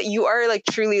are like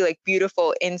truly like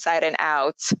beautiful inside and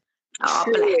out. Oh,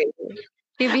 bless Truly. you.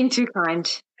 You've been too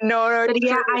kind. No, But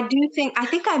yeah, truly. I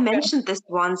think I Yeah. mentioned this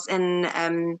once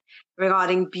in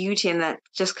regarding beauty, and that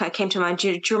just kind of came to mind.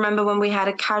 Do you remember when we had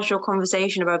a casual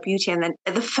conversation about beauty, and then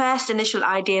the first initial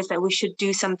idea is that we should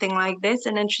do something like this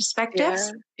in Yeah.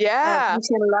 introspectives? Yeah.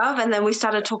 Beauty and love, and then we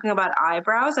started talking about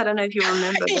eyebrows. I don't know if you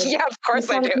remember, but Yeah, of we course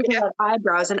I started do. talking Yeah. about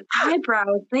eyebrows, and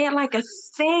eyebrows, they are like a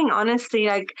thing, honestly.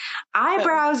 Like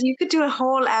eyebrows, you could do a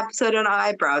whole episode on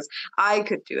eyebrows. I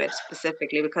could do it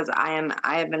specifically because I am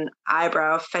an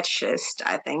eyebrow fetishist,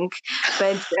 I think.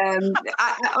 But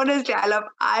honestly, I love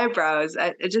eyebrows.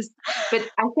 But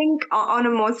I think on a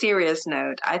more serious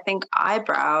note, I think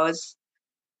eyebrows,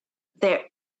 they're,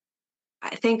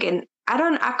 I think in,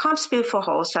 I can't speak for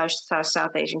whole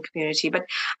South Asian community, but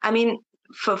I mean,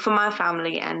 for my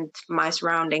family and my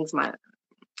surroundings,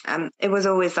 it was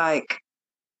always like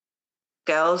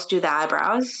girls do the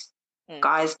eyebrows, Mm.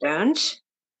 guys don't,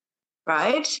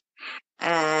 right?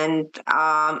 And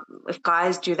if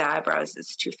guys do the eyebrows,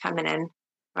 it's too feminine,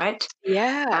 right?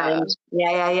 Yeah. And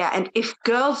yeah. And if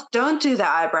girls don't do the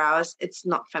eyebrows, it's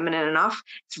not feminine enough.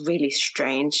 It's really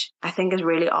strange. I think it's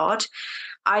really odd.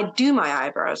 I do my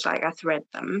eyebrows, like I thread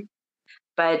them,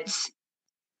 but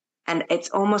and it's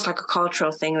almost like a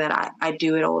cultural thing that I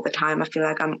do it all the time. I feel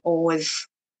like I'm always,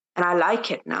 and I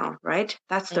like it now, right?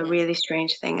 That's the Mm. really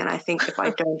strange thing. And I think if I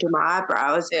don't do my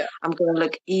eyebrows, Yeah. I'm gonna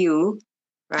look ew,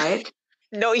 right?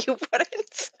 No, you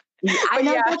wouldn't. I But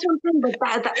know yeah. that's one thing,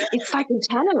 but it's like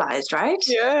internalized, right?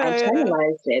 I Yeah.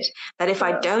 internalized it that if I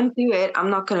Yeah. don't do it, I'm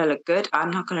not gonna look good.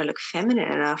 I'm not gonna look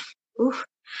feminine enough. Oof.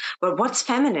 But what's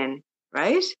feminine,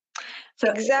 right? So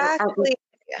Exactly.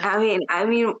 Yeah. I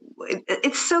mean,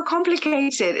 it's so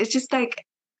complicated. It's just like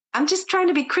I'm just trying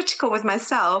to be critical with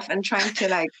myself and trying to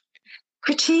like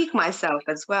critique myself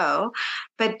as well.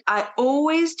 But I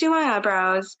always do my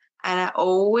eyebrows and I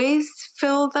always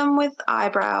fill them with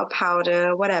eyebrow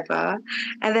powder, whatever.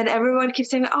 And then everyone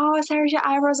keeps saying, "Oh, Sarah, your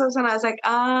eyebrows are so nice." I was like,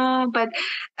 but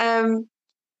um,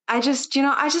 I just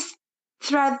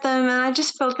thread them and I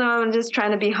just fill them. I'm just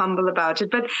trying to be humble about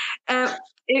it. But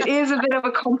it is a bit of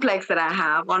a complex that I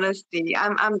have, honestly.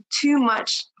 I'm too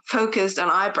much focused on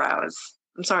eyebrows.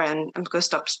 I'm sorry, I'm going to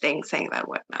stop saying that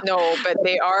word now. No, but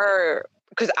they are,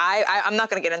 because I'm not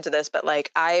going to get into this, but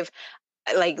like I've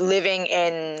like living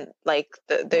in like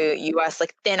the US,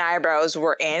 like thin eyebrows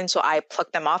were in, so I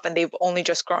plucked them off and they've only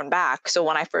just grown back. So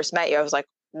when I first met you, I was like,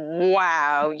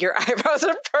 wow, your eyebrows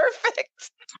are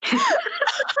perfect.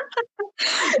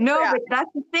 No, Yeah, but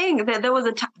that's the thing. There was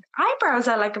eyebrows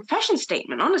are like a fashion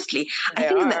statement, honestly. I they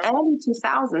think in the are. early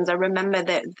 2000s, I remember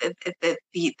that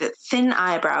the thin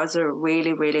eyebrows are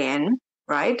really, really in,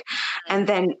 right? And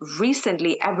then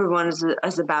recently, everyone's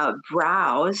is about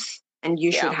brows, and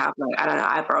you should Yeah. have like, I don't know,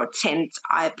 eyebrow tint,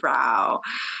 eyebrow,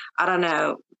 I don't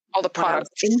know, All the what else?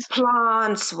 products.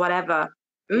 Implants, whatever.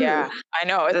 Yeah, I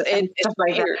know. It's And it's stuff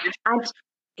like that. weird. And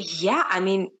yeah, I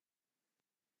mean,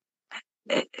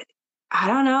 I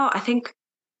don't know. I think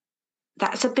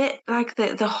that's a bit like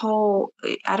the whole.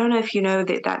 I don't know if you know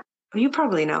that you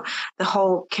probably know the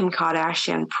whole Kim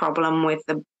Kardashian problem with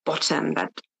the bottom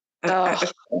that Oh,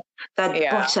 that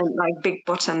yeah. bottom, like big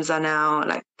bottoms are now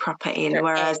like proper in,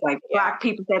 whereas like Yeah. black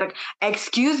people say like,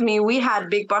 excuse me, we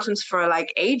had big bottoms for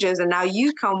like ages and now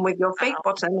you come with your fake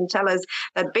bottom and tell us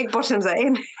that big bottoms are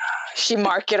in. She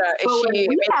marketed. But when She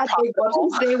we made it had big profitable.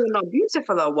 bottoms, they were not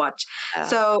beautiful or what. Yeah.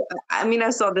 So I mean, I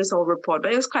saw this whole report,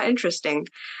 but it was quite interesting.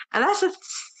 And that's the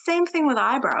same thing with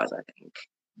eyebrows, I think.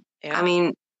 Yeah. I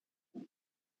mean,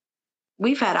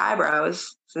 we've had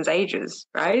eyebrows since ages,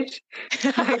 right?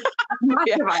 Like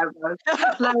massive eyebrows,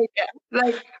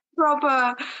 like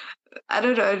proper. I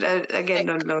don't know. Again,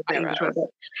 don't know the English word, but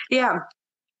yeah.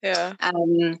 Yeah.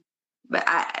 But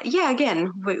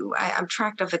again, I'm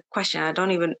tracked of the question. I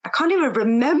can't even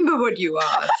remember what you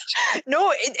asked.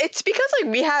 No, it's because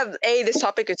like we have this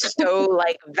topic is so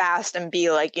like vast, and B,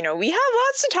 like, we have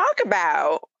lots to talk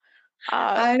about.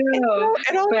 I know,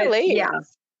 it all but relates. yeah.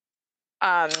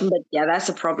 But yeah, that's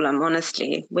a problem,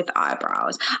 honestly, with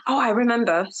eyebrows. Oh, I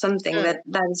remember something that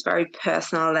is very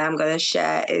personal that I'm going to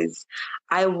share is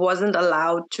I wasn't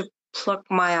allowed to pluck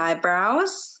my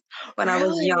eyebrows when I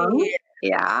was young.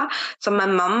 Yeah. So my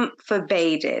mum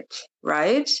forbade it,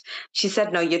 right? She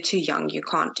said, no, you're too young. You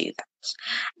can't do that.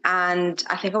 And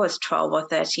I think I was 12 or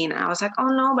 13. And I was like, oh,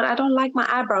 no, but I don't like my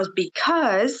eyebrows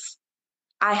because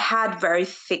I had very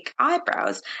thick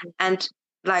eyebrows and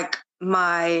like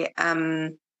my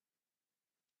and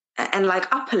like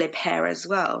upper lip hair as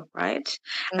well, right?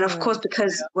 And of course,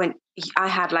 because when I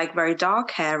had like very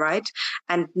dark hair, right?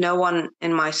 And no one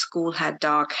in my school had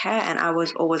dark hair, and I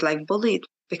was always like bullied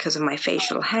because of my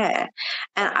facial hair.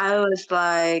 And I was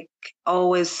like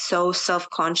always so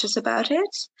self-conscious about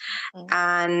it.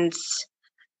 And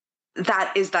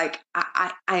that is like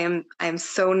I am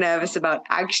so nervous about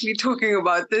actually talking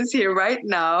about this here right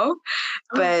now.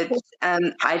 But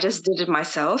I just did it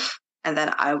myself. And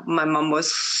then my mom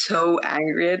was so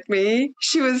angry at me.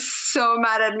 She was so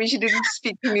mad at me. She didn't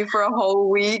speak to me for a whole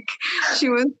week. She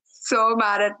was so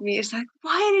mad at me. It's like,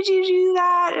 why did you do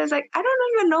that? And I was like, I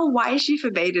don't even know why she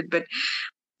forbade it, but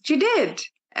she did.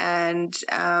 And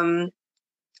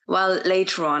well,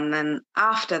 later on, and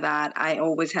after that, I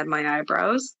always had my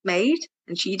eyebrows made,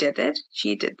 and she did it.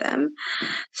 She did them.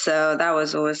 So that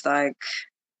was always like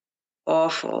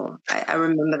awful. I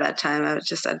remember that time.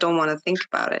 I don't want to think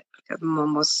about it because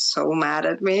mom was so mad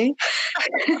at me.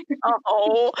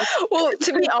 Oh, well,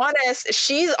 to be honest,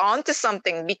 she's onto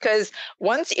something, because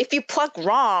if you pluck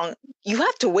wrong, you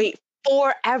have to wait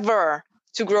forever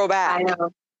to grow back.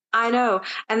 I know.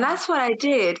 And that's what I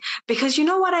did, because you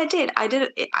know what I did? I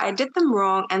did them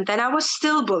wrong, and then I was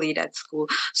still bullied at school.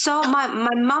 So my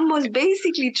mom was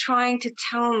basically trying to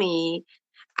tell me,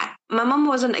 my mom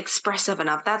wasn't expressive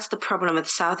enough. That's the problem with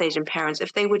South Asian parents.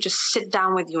 If they would just sit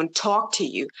down with you and talk to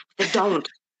you, they don't.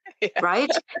 Right?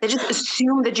 They just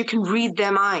assume that you can read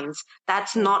their minds.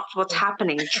 That's not what's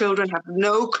happening. Children have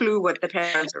no clue what the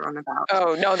parents are on about.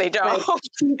 Oh, no, they don't.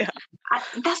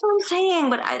 That's what I'm saying.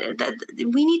 But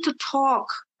we need to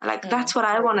talk. Like, that's what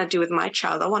I want to do with my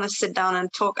child. I want to sit down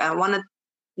and talk. I want to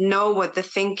know what they're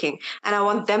thinking. And I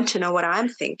want them to know what I'm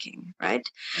thinking. Right?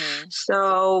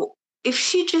 So if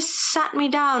she just sat me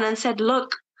down and said,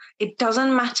 look, it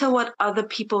doesn't matter what other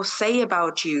people say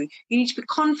about you. You need to be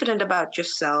confident about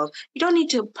yourself. You don't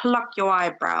need to pluck your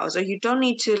eyebrows, or you don't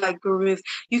need to like remove.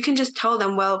 You can just tell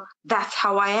them, well, that's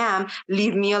how I am.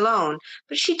 Leave me alone.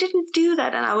 But she didn't do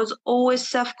that. And I was always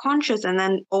self-conscious. And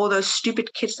then all those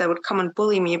stupid kids that would come and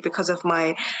bully me because of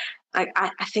my,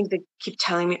 I think they keep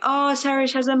telling me, oh,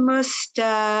 Sarish has a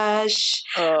mustache.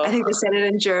 I think they said it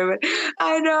in German.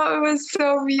 I know, it was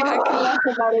so mean. I can laugh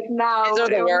about it now. These are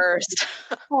the worst.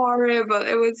 Horrible.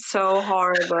 It was so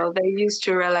horrible. They used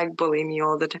to like bully me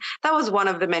all the time. That was one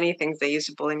of the many things they used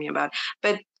to bully me about.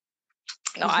 But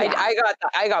no, yeah.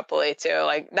 I got bullied too.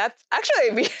 Like, that's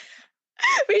actually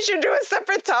we should do a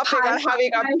separate topic on how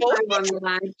we got bullied.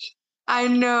 I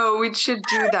know, we should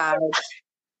do that.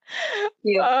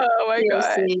 Yeah. Oh my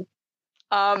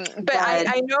God. But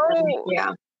I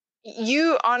know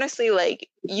you honestly, like,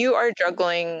 you are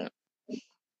juggling.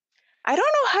 I don't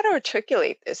know how to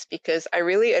articulate this, because I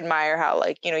really admire how,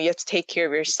 like, you have to take care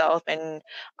of yourself, and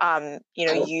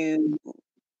you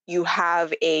you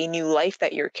have a new life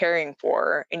that you're caring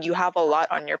for, and you have a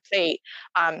lot on your plate.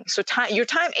 So your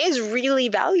time is really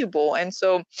valuable. And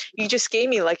so you just gave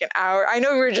me like an hour. I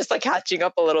know we were just like catching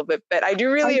up a little bit, but I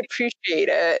do really appreciate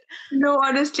it. No,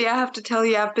 honestly, I have to tell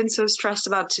you, I've been so stressed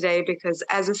about today because,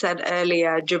 as I said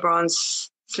earlier, Gibran's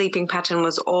sleeping pattern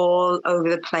was all over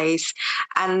the place.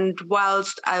 And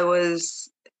whilst I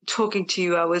was talking to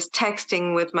you, I was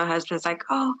texting with my husband. It's like,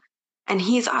 oh, and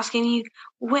he's asking me,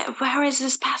 where is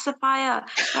this pacifier?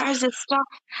 Where is this stuff?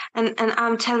 And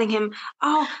I'm telling him,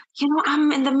 oh,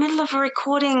 I'm in the middle of a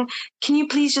recording. Can you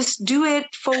please just do it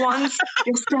for once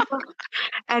yourself?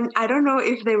 And I don't know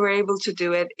if they were able to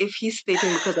do it if he's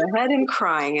sleeping, because I heard him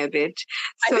crying a bit.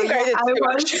 So I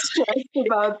was stressed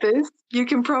about this. You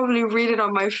can probably read it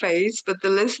on my face, but the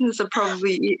listeners are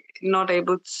probably not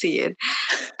able to see it.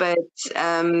 But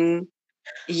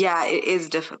yeah, it is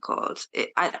difficult.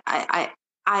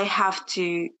 I have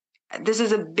to. This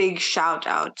is a big shout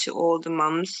out to all the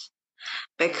mums,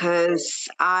 because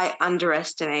I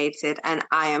underestimated, and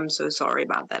I am so sorry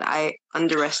about that. I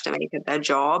underestimated their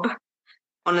job.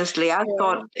 Honestly, I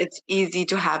thought it's easy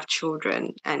to have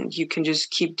children and you can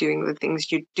just keep doing the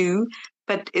things you do,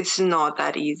 but it's not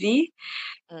that easy.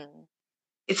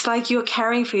 It's like you're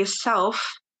caring for yourself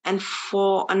and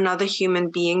for another human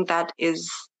being that is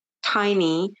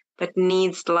tiny, but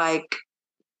needs like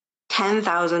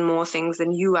 10,000 more things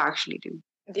than you actually do.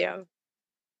 Yeah.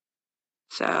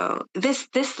 So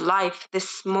this life, this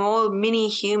small mini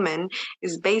human,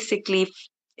 is basically,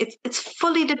 it's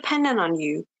fully dependent on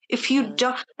you. If you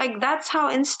don't, like, that's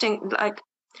how instinct, like,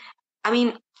 I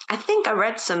mean, I think I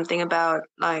read something about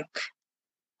like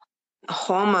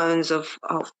hormones of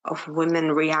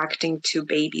women reacting to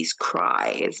babies' cry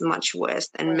is much worse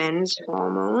than men's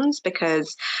hormones,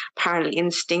 because apparently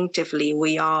instinctively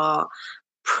we are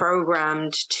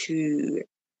programmed to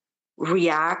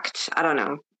react. I don't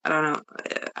know.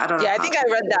 Yeah, I think I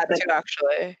read that too,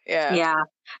 actually. Yeah. Yeah.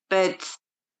 But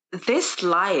this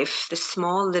life, this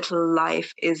small little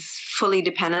life, is fully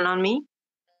dependent on me,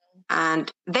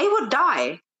 and they would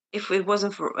die if it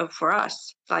wasn't for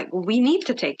us. Like, we need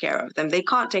to take care of them. They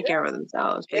can't take care of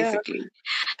themselves, basically.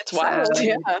 It's wild.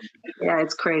 Yeah. Yeah,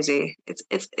 it's crazy.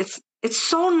 It's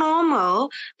so normal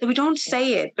that we don't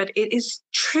say it, but it is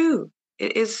true.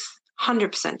 It is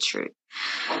 100% true.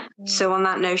 So on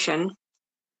that notion,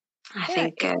 I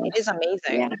think it is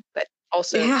amazing, but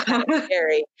also kind of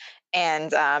scary.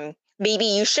 And maybe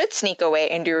you should sneak away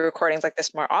and do recordings like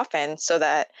this more often, so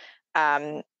that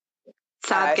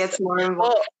Sad gets more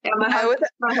involved.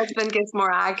 My husband gets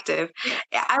more active.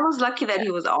 I was lucky that he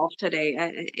was off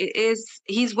today.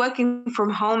 He's working from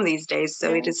home these days,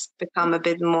 so it has become a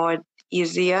bit more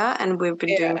easier, and we've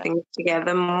been doing things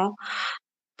together more.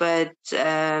 But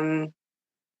yeah,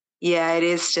 it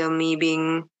is still me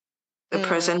being the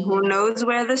person who knows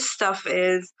where the stuff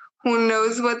is, who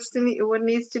knows what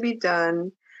needs to be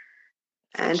done,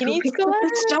 and who picked up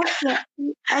the stuff.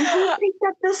 And who picked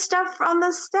up the stuff on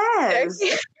the stairs?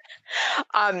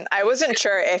 I wasn't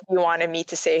sure if you wanted me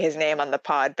to say his name on the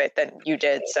pod, but then you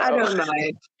did. So I don't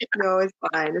mind. No, it's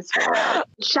fine. It's fine.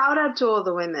 Shout out to all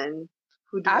the women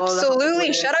who do absolutely.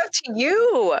 All shout out to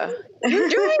you. You're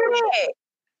doing it.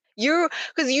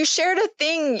 Because you shared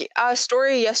a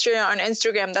story yesterday on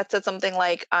Instagram that said something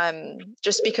like,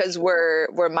 just because we're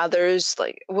mothers,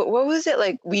 like, what was it?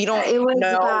 Like, we don't it was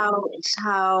know. About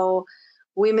how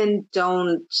women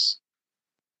don't,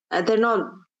 they're not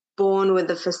born with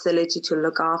the facility to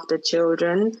look after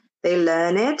children. They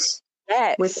learn it.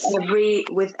 Yes. With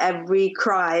every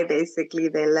cry, basically,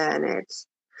 they learn it.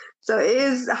 So it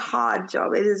is a hard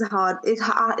job. It is hard. It's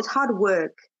hard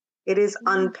work. It is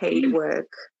unpaid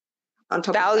work. On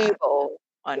top valuable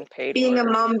unpaid being work. A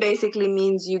mom basically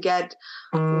means you get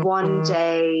one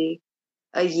day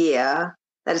a year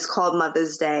that is called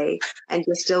Mother's Day, and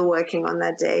you're still working on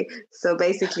that day. So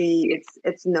basically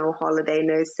it's no holiday,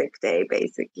 no sick day,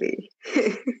 basically.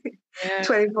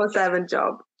 24/7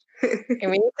 job.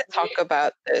 And we need to talk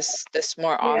about this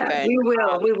more often. We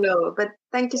will. But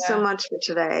thank you so much for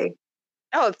today.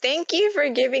 Oh, thank you for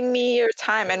giving me your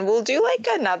time, and we'll do like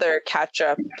another catch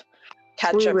up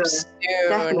soon.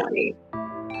 Definitely.